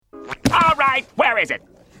guy? Where is it?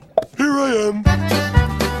 Here I am.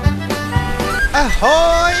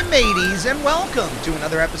 Ahoy, mateys, and welcome to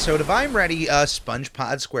another episode of I'm Ready, a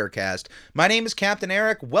SpongePod Squarecast. My name is Captain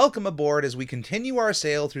Eric. Welcome aboard as we continue our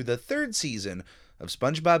sail through the third season of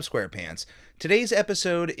SpongeBob SquarePants. Today's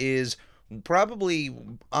episode is probably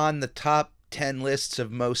on the top 10 lists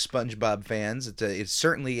of most SpongeBob fans. It's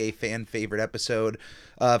certainly a fan favorite episode.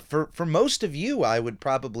 For most of you, I would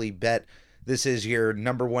probably bet this is your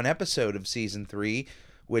number one episode of season 3.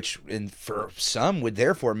 Which, for some, would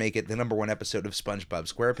therefore make it the number one episode of SpongeBob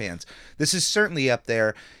SquarePants. This is certainly up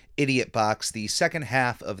there. Idiot Box, the second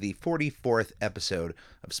half of the 44th episode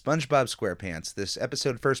of SpongeBob SquarePants. This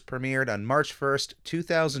episode first premiered on March 1st,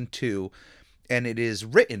 2002, and it is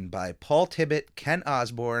written by Paul Tibbitt, Ken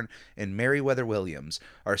Osborne, and Meriwether Williams.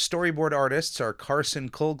 Our storyboard artists are Carson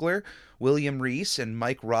Kogler, William Reese, and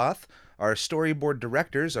Mike Roth. Our storyboard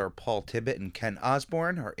directors are Paul Tibbitt and Ken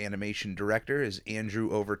Osborne. Our animation director is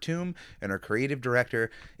Andrew Overtoom, and our creative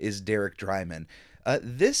director is Derek Dryman.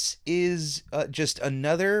 This is just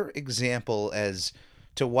another example as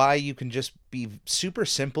to why you can just be super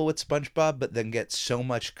simple with SpongeBob, but then get so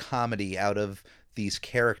much comedy out of these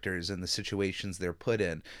characters and the situations they're put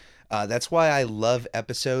in. That's why I love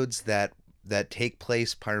episodes that take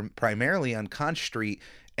place primarily on Conch Street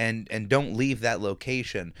and don't leave that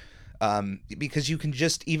location. Because you can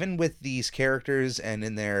just, even with these characters and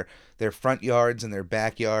in their front yards and their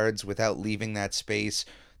backyards without leaving that space,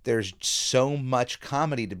 there's so much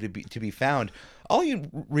comedy to be found. All you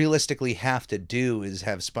realistically have to do is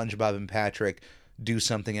have SpongeBob and Patrick do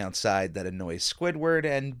something outside that annoys Squidward,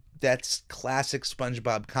 and that's classic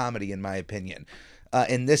SpongeBob comedy in my opinion.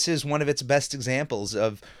 And this is one of its best examples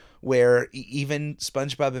of where even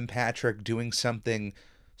SpongeBob and Patrick doing something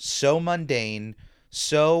so mundane,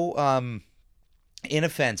 so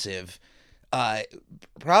inoffensive,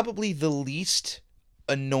 probably the least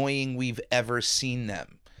annoying we've ever seen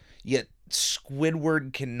them. Yet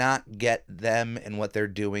Squidward cannot get them and what they're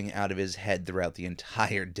doing out of his head throughout the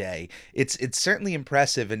entire day. It's certainly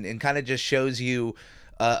impressive and kind of just shows you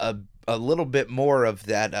a little bit more of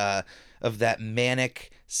that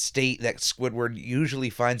manic state that Squidward usually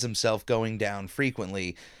finds himself going down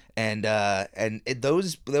frequently. And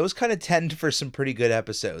those kind of tend for some pretty good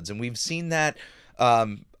episodes, and we've seen that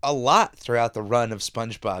a lot throughout the run of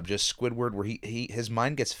SpongeBob. Just Squidward, where his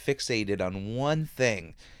mind gets fixated on one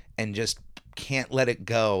thing and just can't let it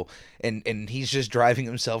go, and he's just driving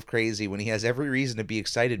himself crazy when he has every reason to be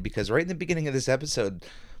excited, because right in the beginning of this episode,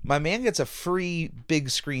 my man gets a free big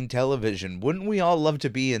screen television. Wouldn't we all love to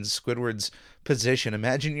be in Squidward's position?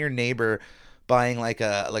 Imagine your neighbor buying like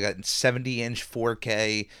a 70-inch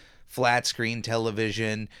 4K flat screen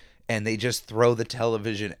television, and they just throw the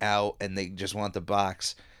television out and they just want the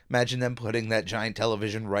box. Imagine them putting that giant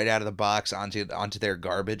television right out of the box onto their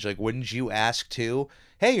garbage. Like, wouldn't you ask too?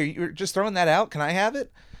 Hey, you're just throwing that out? Can I have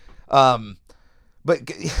it? But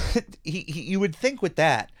you would think with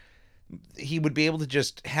that he would be able to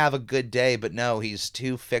just have a good day, but no, he's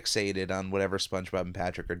too fixated on whatever SpongeBob and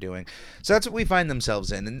Patrick are doing. So that's what we find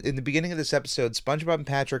themselves in. In the beginning of this episode, SpongeBob and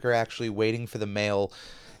Patrick are actually waiting for the mail,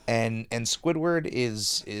 and Squidward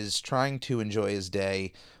is trying to enjoy his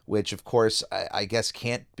day, which of course I guess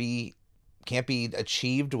can't be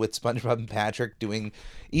achieved with SpongeBob and Patrick doing.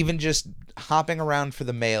 Even just hopping around for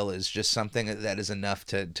the mail is just something that is enough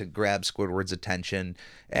to grab Squidward's attention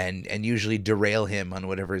and usually derail him on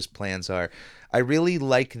whatever his plans are. I really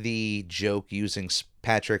like the joke using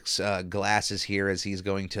Patrick's glasses here as he's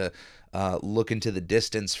going to look into the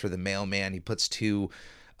distance for the mailman. He puts two,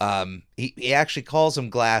 he actually calls them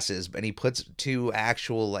glasses, and he puts two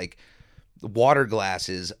actual like water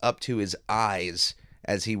glasses up to his eyes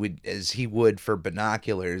as he would for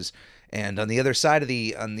binoculars. And on the other side of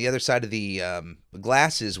the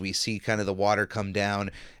glasses, we see kind of the water come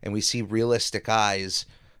down, and we see realistic eyes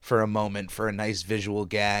for a moment for a nice visual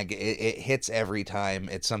gag. It hits every time.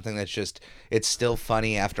 It's something that's just, it's still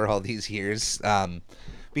funny after all these years,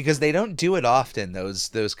 because they don't do it often.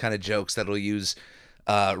 Those kind of jokes that'll use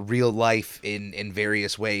real life in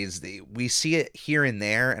various ways. We see it here and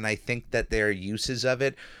there, and I think that their uses of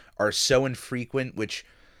it are so infrequent, which,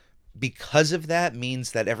 because of that,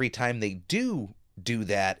 means that every time they do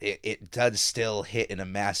that, it does still hit in a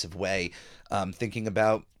massive way. Thinking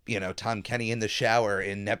about, Tom Kenny in the shower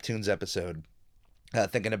in Neptune's episode.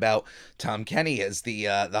 Thinking about Tom Kenny as the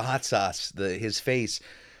hot sauce, his face.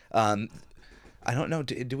 I don't know.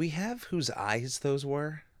 Do we have whose eyes those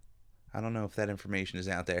were? I don't know if that information is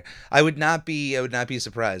out there. I would not be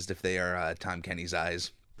surprised if they are Tom Kenny's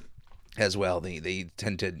eyes. as well. They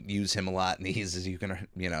tend to use him a lot in these, as you can,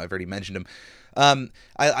 I've already mentioned him.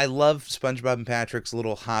 I love SpongeBob and Patrick's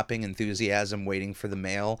little hopping enthusiasm waiting for the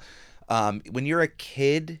mail. When you're a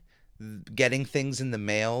kid, getting things in the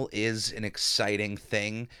mail is an exciting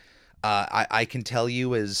thing. I can tell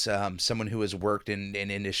you, as someone who has worked in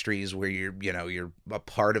industries where you're a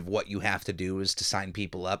part of what you have to do is to sign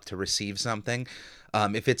people up to receive something.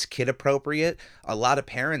 If it's kid appropriate, a lot of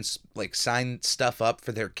parents like sign stuff up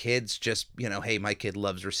for their kids. Just, hey, my kid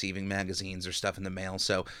loves receiving magazines or stuff in the mail.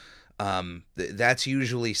 So that's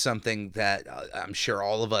usually something that I'm sure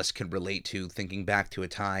all of us can relate to, thinking back to a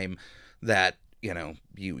time that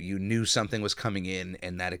you knew something was coming in,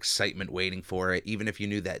 and that excitement waiting for it. Even if you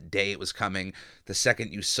knew that day it was coming, the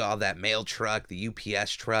second you saw that mail truck, the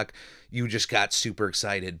UPS truck, you just got super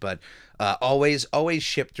excited. But always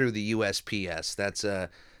ship through the USPS. That's a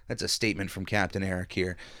statement from Captain Eric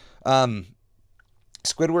here.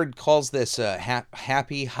 Squidward calls this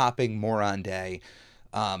happy hopping moron day.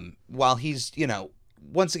 While he's,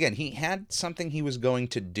 once again, he had something he was going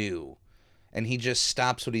to do, and he just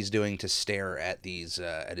stops what he's doing to stare at these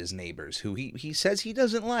at his neighbors, who he says he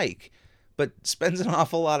doesn't like, but spends an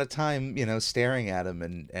awful lot of time, staring at him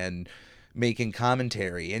and making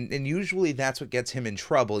commentary. And usually that's what gets him in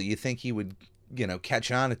trouble. You think he would,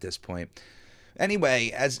 catch on at this point.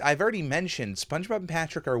 Anyway, as I've already mentioned, SpongeBob and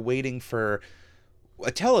Patrick are waiting for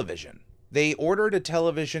a television. They ordered a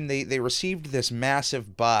television. They received this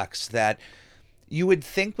massive box that you would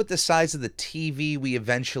think, with the size of the TV we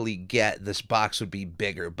eventually get, this box would be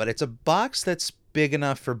bigger. But it's a box that's big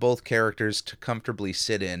enough for both characters to comfortably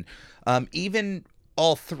sit in. Even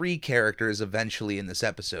all three characters eventually in this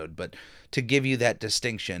episode. But to give you that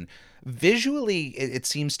distinction, visually, it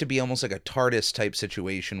seems to be almost like a TARDIS type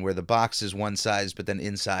situation, where the box is one size, but then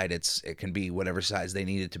inside it can be whatever size they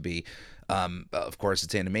need it to be. Of course,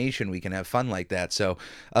 it's animation. We can have fun like that. So,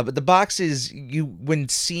 but the box is, when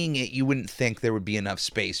seeing it, you wouldn't think there would be enough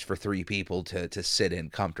space for three people to sit in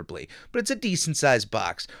comfortably. But it's a decent sized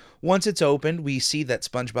box. Once it's opened, we see that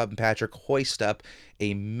SpongeBob and Patrick hoist up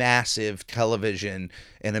a massive television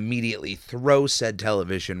and immediately throw said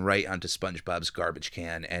television right onto SpongeBob's garbage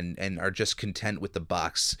can, and are just content with the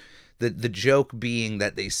box. The joke being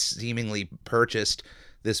that they seemingly purchased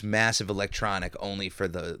this massive electronic only for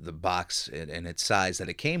the box and its size that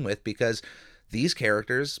it came with, because these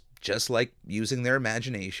characters just like using their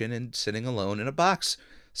imagination and sitting alone in a box.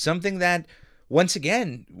 Something that, once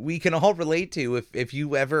again, we can all relate to. If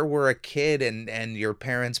you ever were a kid and your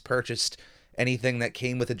parents purchased anything that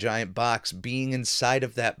came with a giant box, being inside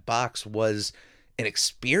of that box was an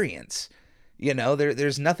experience.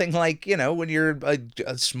 There's nothing like, when you're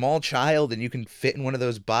a small child and you can fit in one of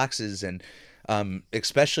those boxes, and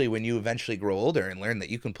especially when you eventually grow older and learn that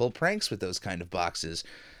you can pull pranks with those kind of boxes.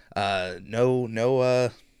 No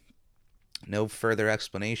further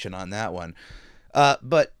explanation on that one.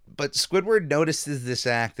 But Squidward notices this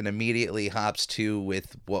act and immediately hops to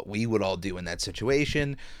with what we would all do in that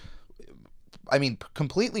situation. I mean,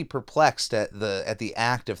 completely perplexed at the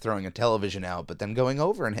act of throwing a television out, but then going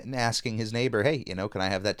over and asking his neighbor, "Hey, can I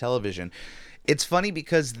have that television?" It's funny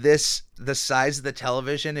because the size of the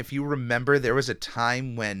television, if you remember, there was a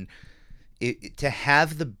time when to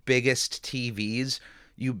have the biggest TVs,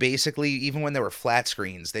 you basically, even when there were flat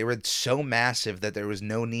screens, they were so massive that there was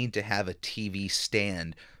no need to have a TV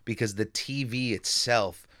stand, because the TV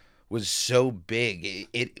itself was so big.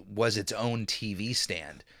 It was its own TV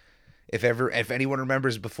stand. If anyone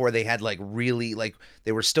remembers, before they had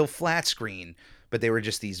they were still flat screen, but they were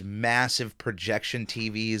just these massive projection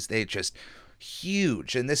TVs. They just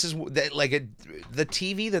huge. And this is the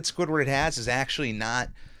TV that Squidward has is actually not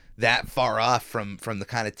that far off from the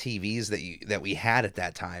kind of TVs that we had at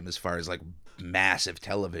that time, as far as like massive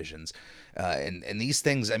televisions. And these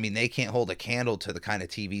things, I mean, they can't hold a candle to the kind of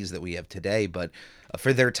TVs that we have today, but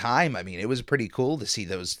for their time, I mean, it was pretty cool to see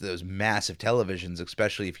those massive televisions,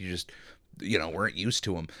 especially if you just, weren't used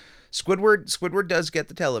to them. Squidward does get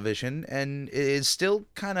the television, and is still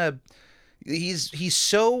kind of, he's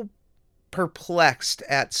so perplexed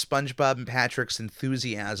at SpongeBob and Patrick's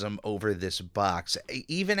enthusiasm over this box,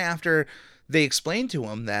 even after they explain to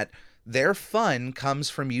him that their fun comes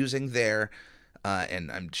from using their, and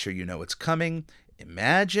I'm sure you know what's coming,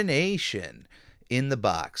 imagination in the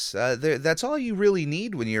box. That's all you really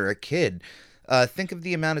need when you're a kid. Think of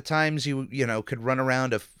the amount of times you could run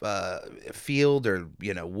around a field or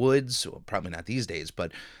woods. Well, probably not these days,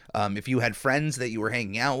 but if you had friends that you were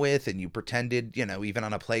hanging out with and you pretended, even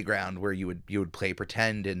on a playground where you would play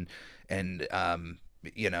pretend and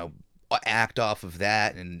act off of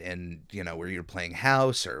that, and where you're playing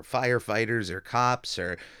house or firefighters or cops,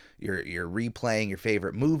 or you're replaying your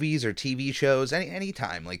favorite movies or TV shows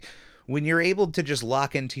anytime. Like when you're able to just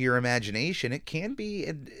lock into your imagination, it can be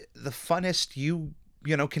the funnest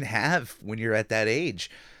can have when you're at that age.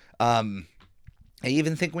 I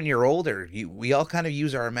even think when you're older, we all kind of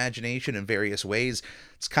use our imagination in various ways.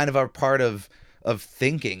 It's kind of our part of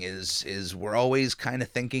thinking is we're always kind of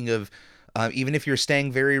thinking of, even if you're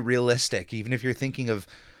staying very realistic, even if you're thinking of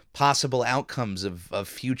possible outcomes of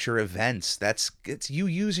future events, it's you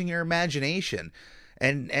using your imagination.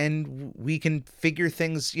 And we can figure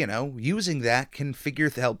things, using that can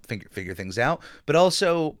help figure things out, but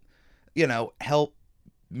also, help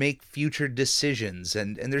make future decisions.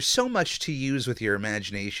 And there's so much to use with your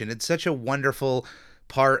imagination. It's such a wonderful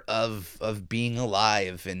part of being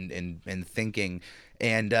alive and thinking.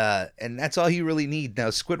 And that's all you really need. Now,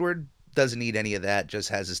 Squidward doesn't need any of that, just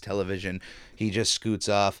has his television. He just scoots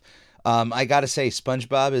off. I gotta say,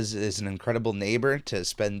 SpongeBob is an incredible neighbor to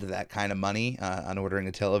spend that kind of money on ordering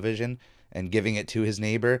a television and giving it to his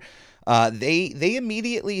neighbor. They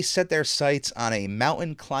immediately set their sights on a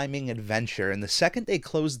mountain climbing adventure, and the second they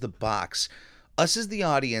close the box, us as the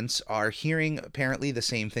audience are hearing apparently the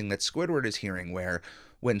same thing that Squidward is hearing, where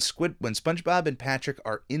when SpongeBob and Patrick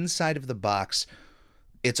are inside of the box,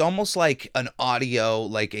 it's almost like an audio,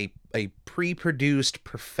 like a pre-produced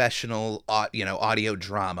professional audio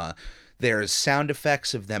drama. There's sound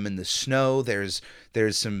effects of them in the snow. There's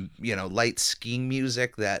some light skiing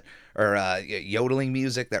music or yodeling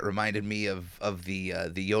music that reminded me of the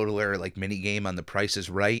yodeler like mini game on The Price is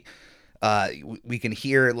Right. We can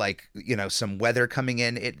hear some weather coming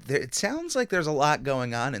in. It sounds like there's a lot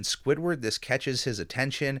going on, and Squidward, this catches his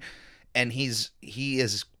attention, and he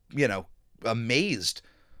is amazed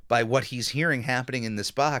by what he's hearing happening in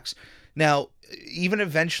this box. Now, even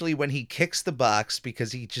eventually when he kicks the box,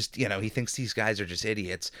 because he just, he thinks these guys are just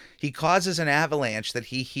idiots, he causes an avalanche that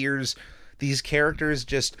he hears these characters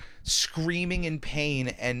just screaming in pain,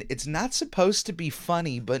 and it's not supposed to be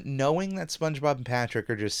funny, but knowing that SpongeBob and Patrick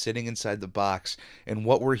are just sitting inside the box and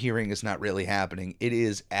what we're hearing is not really happening, it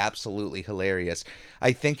is absolutely hilarious.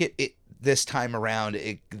 I think it this time around,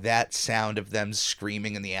 that sound of them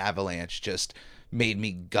screaming in the avalanche just made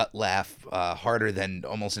me gut laugh harder than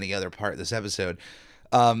almost any other part of this episode.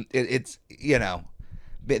 It's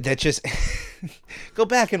that just go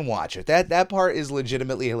back and watch it. That part is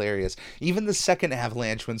legitimately hilarious. Even the second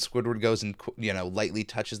avalanche when Squidward goes and lightly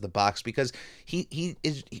touches the box, because he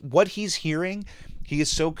is what he's hearing. He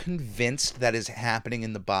is so convinced that is happening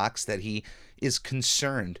in the box that he is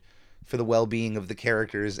concerned for the well-being of the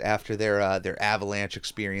characters after their avalanche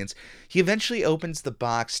experience. He eventually opens the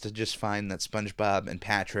box to just find that SpongeBob and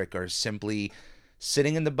Patrick are simply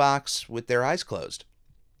sitting in the box with their eyes closed.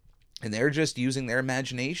 And they're just using their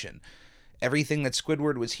imagination. Everything that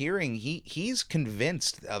Squidward was hearing, he's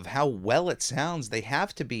convinced of how well it sounds. They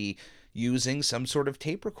have to be using some sort of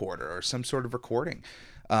tape recorder or some sort of recording.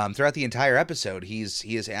 Throughout the entire episode, he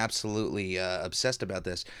is absolutely obsessed about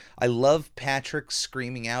this. I love Patrick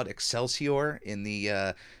screaming out "Excelsior" in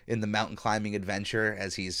the mountain climbing adventure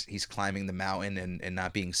as he's climbing the mountain and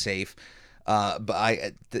not being safe.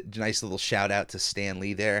 But nice little shout out to Stan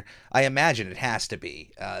Lee there. I imagine it has to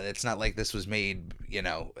be. It's not like this was made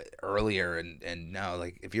earlier and no,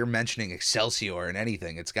 like if you're mentioning Excelsior in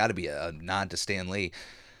anything, it's got to be a nod to Stan Lee.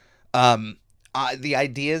 The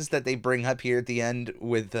ideas that they bring up here at the end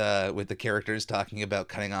with the characters talking about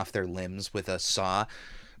cutting off their limbs with a saw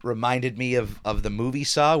reminded me of the movie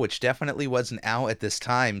Saw, which definitely wasn't out at this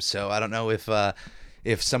time. So I don't know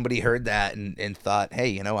if somebody heard that and thought,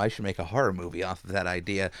 hey, I should make a horror movie off of that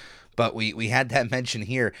idea. But we had that mention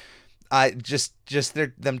here. Just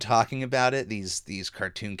them talking about it, these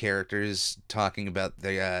cartoon characters talking about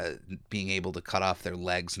being able to cut off their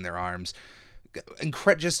legs and their arms.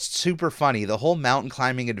 Just super funny. The whole mountain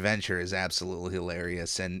climbing adventure is absolutely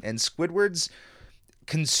hilarious, and Squidward's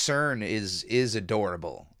concern is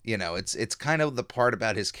adorable. It's kind of the part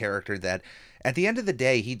about his character that at the end of the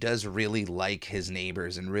day he does really like his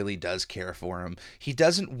neighbors and really does care for them. He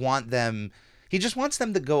doesn't want them, he just wants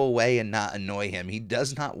them to go away and not annoy him. He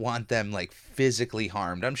does not want them like physically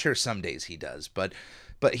harmed. I'm sure some days he does, but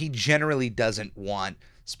he generally doesn't want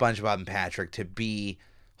SpongeBob and Patrick to be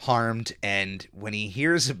harmed. And when he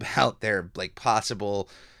hears about their like possible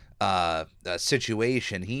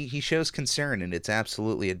situation, he shows concern, and it's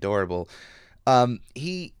absolutely adorable.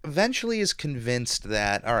 He eventually is convinced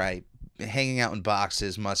that, all right, hanging out in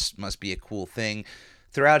boxes must be a cool thing.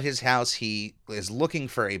 Throughout his house, he is looking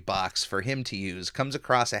for a box for him to use, comes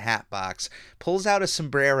across a hat box, pulls out a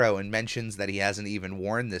sombrero and mentions that he hasn't even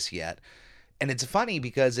worn this yet. And it's funny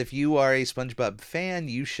because if you are a SpongeBob fan,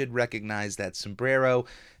 you should recognize that sombrero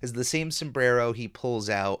is the same sombrero he pulls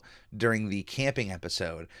out during the camping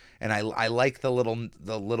episode. And I like the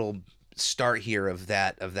little start here of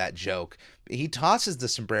that joke. He tosses the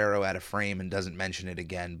sombrero out of frame and doesn't mention it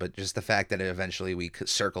again, but just the fact that eventually we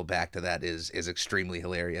circle back to that is extremely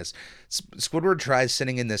hilarious. Squidward tries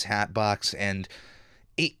sitting in this hat box, and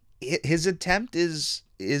his attempt is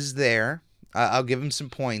there. I'll give him some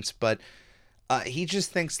points, but he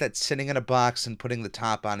just thinks that sitting in a box and putting the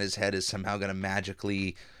top on his head is somehow going to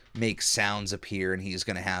magically make sounds appear and he's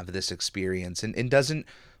going to have this experience, and doesn't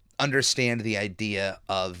understand the idea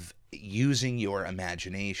of using your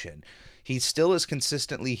imagination. He still is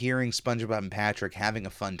consistently hearing SpongeBob and Patrick having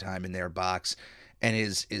a fun time in their box, and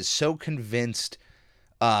is so convinced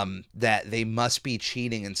that they must be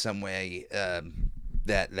cheating in some way,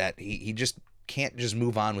 that he just can't just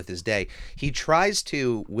move on with his day. He tries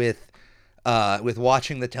to with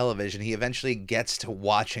watching the television. He eventually gets to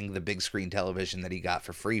watching the big screen television that he got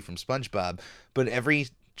for free from SpongeBob, but every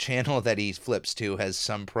channel that he flips to has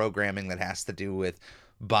some programming that has to do with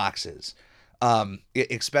boxes.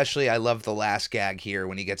 Especially, I love the last gag here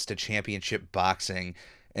when he gets to championship boxing,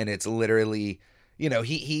 and it's literally,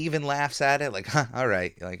 he even laughs at it like, huh, all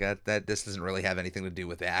right, like that this doesn't really have anything to do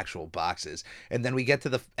with the actual boxes. And then we get to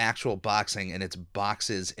the actual boxing, and it's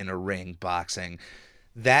boxes in a ring boxing.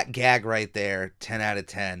 That gag right there, 10 out of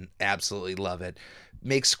 10. Absolutely love it.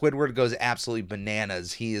 Makes Squidward goes absolutely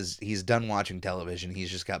bananas. He's done watching television.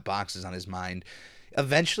 He's just got boxes on his mind.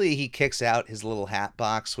 Eventually, he kicks out his little hat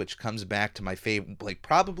box, which comes back to my favorite, like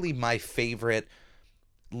probably my favorite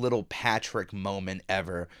little Patrick moment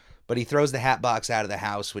ever. But he throws the hat box out of the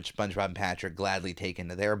house, which SpongeBob and Patrick gladly take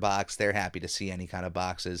into their box. They're happy to see any kind of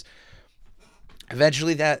boxes.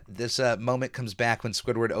 Eventually, this moment comes back when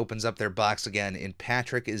Squidward opens up their box again, and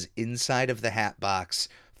Patrick is inside of the hat box,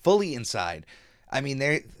 fully inside. I mean,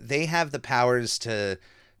 they have the powers to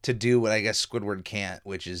do what I guess Squidward can't,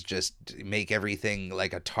 which is just make everything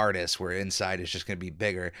like a TARDIS, where inside is just going to be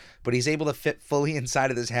bigger. But he's able to fit fully inside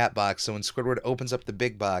of this hat box, so when Squidward opens up the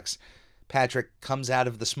big box, Patrick comes out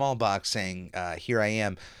of the small box saying, here I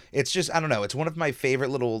am. It's just, I don't know, it's one of my favorite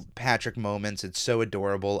little Patrick moments. It's so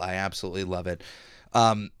adorable. I absolutely love it.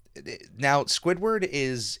 Now, Squidward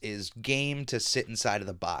is game to sit inside of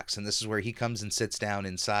the box, and this is where he comes and sits down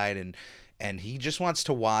inside, and he just wants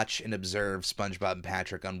to watch and observe SpongeBob and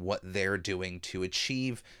Patrick on what they're doing to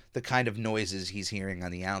achieve the kind of noises he's hearing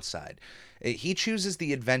on the outside. He chooses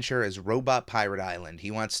the adventure as Robot Pirate Island. He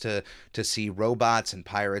wants to see robots and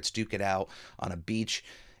pirates duke it out on a beach.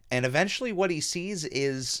 And eventually what he sees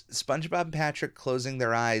is SpongeBob and Patrick closing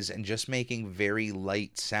their eyes and just making very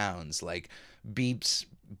light sounds like beeps,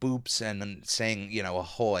 boops, and saying,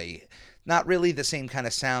 ahoy. Not really the same kind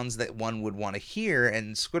of sounds that one would want to hear.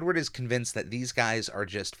 And Squidward is convinced that these guys are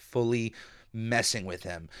just fully messing with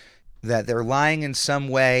him, that they're lying in some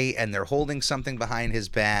way and they're holding something behind his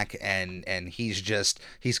back, and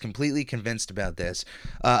he's completely convinced about this,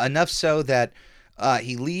 enough so that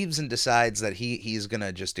he leaves and decides that he's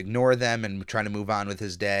gonna just ignore them and try to move on with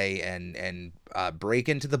his day, and break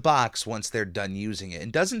into the box once they're done using it,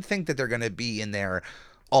 and doesn't think that they're gonna be in there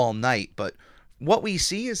all night. But what we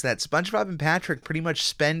see is that SpongeBob and Patrick pretty much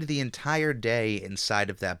spend the entire day inside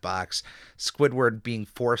of that box, Squidward being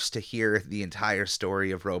forced to hear the entire story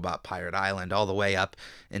of Robot Pirate Island all the way up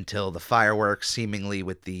until the fireworks, seemingly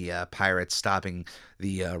with the pirates stopping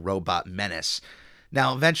the robot menace.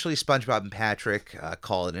 Now, eventually, SpongeBob and Patrick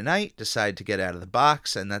call it a night, decide to get out of the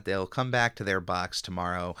box, and that they'll come back to their box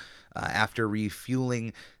tomorrow after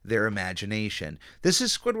refueling their imagination. This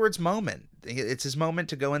is Squidward's moment. It's his moment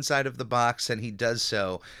to go inside of the box, and he does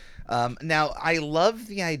so. Now, I love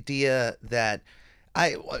the idea that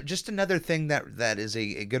just another thing that is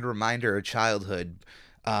a good reminder of childhood.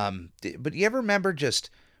 But you ever remember just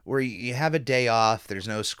where you have a day off, there's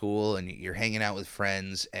no school, and you're hanging out with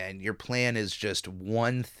friends, and your plan is just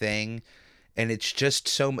one thing, and it's just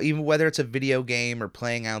so, even whether it's a video game or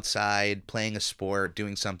playing outside, playing a sport,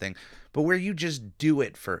 doing something, but where you just do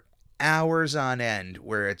it for hours on end,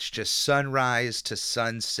 where it's just sunrise to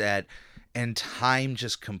sunset, and time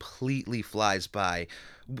just completely flies by.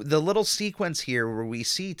 The little sequence here where we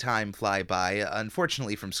see time fly by,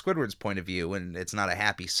 unfortunately from Squidward's point of view, and it's not a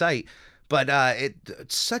happy sight, but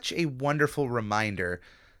it's such a wonderful reminder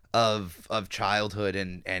of childhood,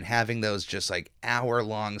 and having those just like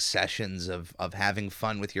hour-long sessions of having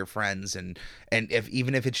fun with your friends, and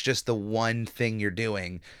even if it's just the one thing you're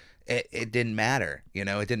doing, it didn't matter. It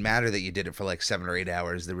didn't matter that you did it for like 7 or 8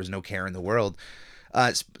 hours. There was no care in the world.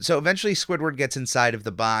 So eventually Squidward gets inside of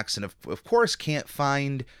the box, and of course can't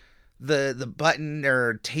find the button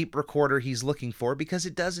or tape recorder he's looking for, because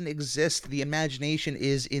it doesn't exist. The imagination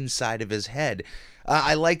is inside of his head.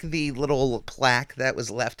 I like the little plaque that was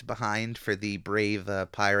left behind for the brave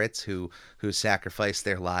pirates who sacrificed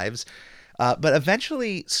their lives. But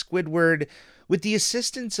eventually, Squidward, with the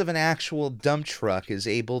assistance of an actual dump truck, is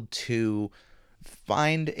able to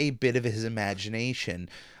find a bit of his imagination.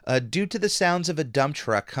 Due to the sounds of a dump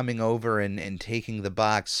truck coming over and taking the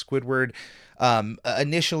box, Squidward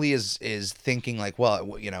initially is thinking like,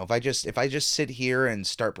 well, if I just sit here and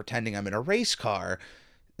start pretending I'm in a race car,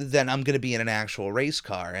 then I'm going to be in an actual race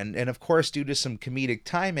car. And of course, due to some comedic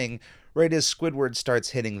timing, right as Squidward starts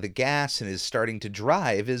hitting the gas and is starting to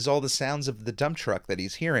drive, is all the sounds of the dump truck that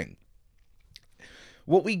he's hearing.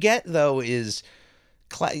 What we get, though, is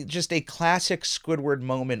just a classic Squidward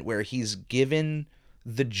moment where he's given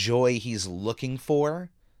the joy he's looking for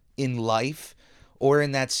in life or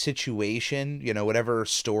in that situation, whatever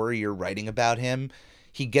story you're writing about him.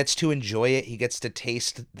 He gets to enjoy it. He gets to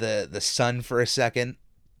taste the sun for a second,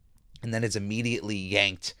 and then it's immediately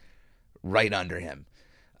yanked right under him.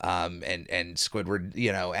 And Squidward,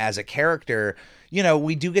 as a character,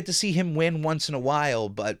 we do get to see him win once in a while,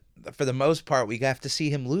 but for the most part, we have to see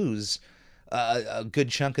him lose a good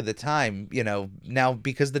chunk of the time. Now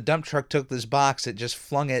because the dump truck took this box, it just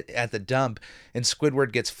flung it at the dump, and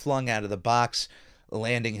Squidward gets flung out of the box,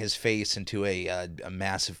 landing his face into a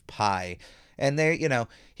massive pie. And there,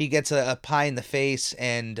 he gets a pie in the face,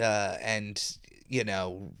 and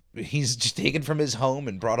he's just taken from his home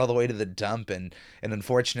and brought all the way to the dump, and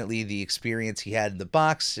unfortunately the experience he had in the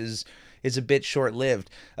box is a bit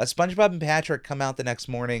short-lived. SpongeBob and Patrick come out the next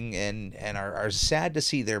morning and are sad to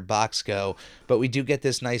see their box go, but we do get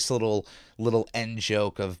this nice little end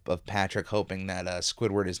joke of Patrick hoping that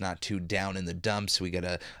Squidward is not too down in the dumps. We get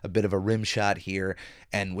a bit of a rim shot here,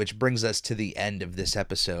 and which brings us to the end of this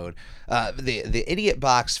episode. The Idiot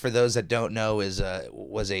Box, for those that don't know,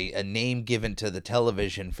 was a name given to the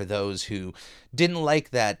television for those who didn't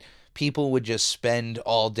like that people would just spend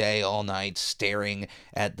all day, all night staring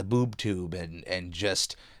at the boob tube and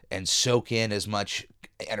soak in as much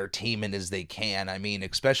entertainment as they can. I mean,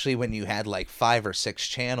 especially when you had like 5 or 6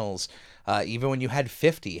 channels, even when you had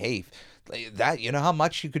 50, hey, that, how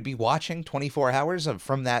much you could be watching 24 hours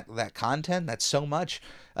from that content? That's so much.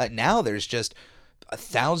 Now there's just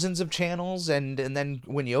thousands of channels, and then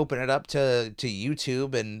when you open it up to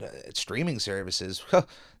YouTube and streaming services,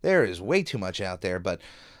 there is way too much out there. But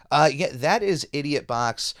yeah, that is Idiot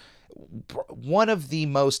Box, one of the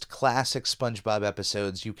most classic SpongeBob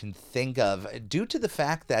episodes you can think of, due to the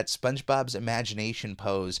fact that SpongeBob's imagination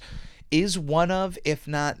pose is one of, if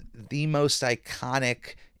not the most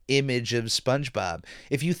iconic image of SpongeBob.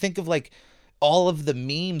 If you think of like all of the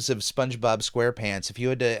memes of SpongeBob SquarePants, if you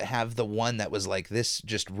had to have the one that was like, this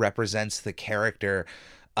just represents the character,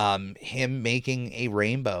 him making a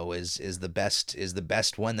rainbow is the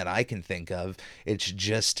best one that I can think of. It's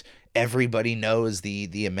just, everybody knows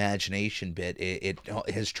the imagination bit. It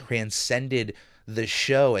has transcended the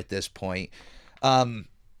show at this point. And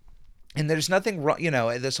there's nothing wrong,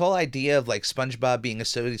 this whole idea of like SpongeBob being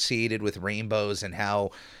associated with rainbows and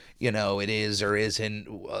how, it is or isn't,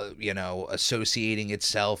 associating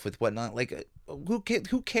itself with whatnot. Like,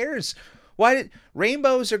 who cares?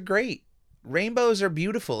 Rainbows are great. Rainbows are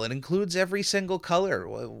beautiful. It includes every single color.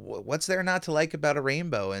 What's there not to like about a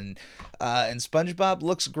rainbow? And SpongeBob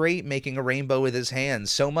looks great making a rainbow with his hands.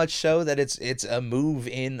 So much so that it's a move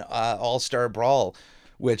in All-Star Brawl,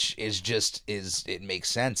 which it makes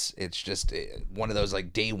sense. It's just one of those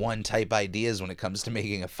like day one type ideas when it comes to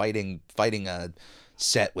making a fighting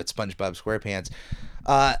set with SpongeBob SquarePants.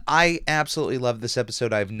 I absolutely love this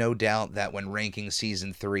episode. I have no doubt that when ranking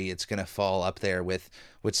season 3, it's going to fall up there with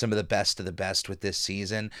some of the best of the best with this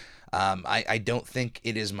season. I don't think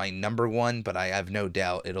it is my number 1, but I have no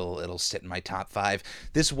doubt it'll sit in my top 5.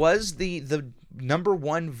 This was the number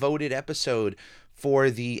 1 voted episode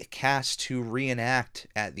for the cast to reenact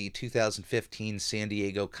at the 2015 San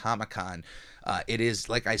Diego Comic-Con. It is,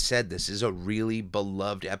 like I said, this is a really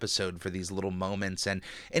beloved episode for these little moments, and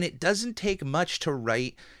it doesn't take much to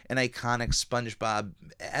write an iconic SpongeBob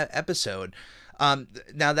episode.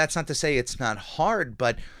 Now, that's not to say it's not hard,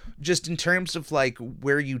 but just in terms of like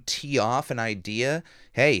where you tee off an idea,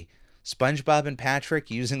 hey, SpongeBob and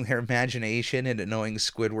Patrick using their imagination and annoying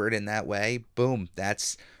Squidward in that way, boom,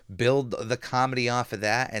 that's build the comedy off of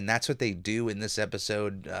that, and that's what they do in this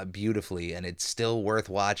episode beautifully, and it's still worth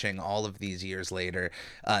watching all of these years later.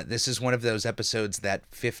 This is one of those episodes that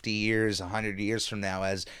 50 years, 100 years from now,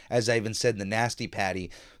 as I even said in the Nasty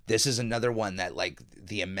Patty, this is another one that, like,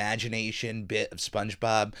 the imagination bit of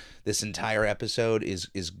SpongeBob, this entire episode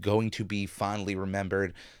is going to be fondly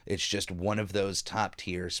remembered. It's just one of those top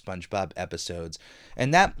tier SpongeBob episodes.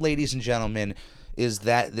 And that, ladies and gentlemen, is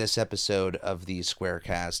that this episode of the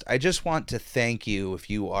Squarecast. I just want to thank you if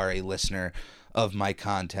you are a listener of my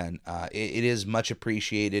content. It is much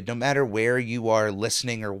appreciated. No matter where you are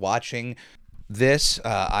listening or watching this,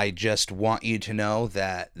 I just want you to know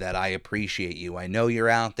that I appreciate you. I know you're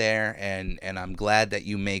out there, and I'm glad that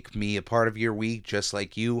you make me a part of your week, just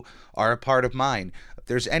like you are a part of mine. If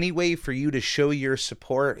there's any way for you to show your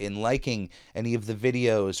support in liking any of the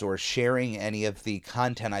videos or sharing any of the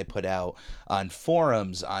content I put out on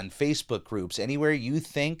forums, on Facebook groups, anywhere you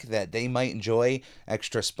think that they might enjoy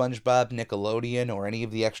extra SpongeBob, Nickelodeon, or any of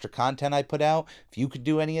the extra content I put out, if you could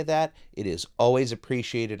do any of that, it is always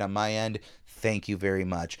appreciated on my end. Thank you very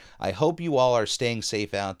much. I hope you all are staying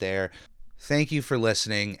safe out there. Thank you for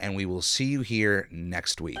listening, and we will see you here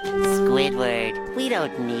next week. Squidward, we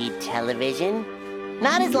don't need television.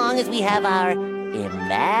 Not as long as we have our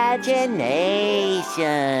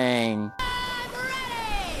imagination.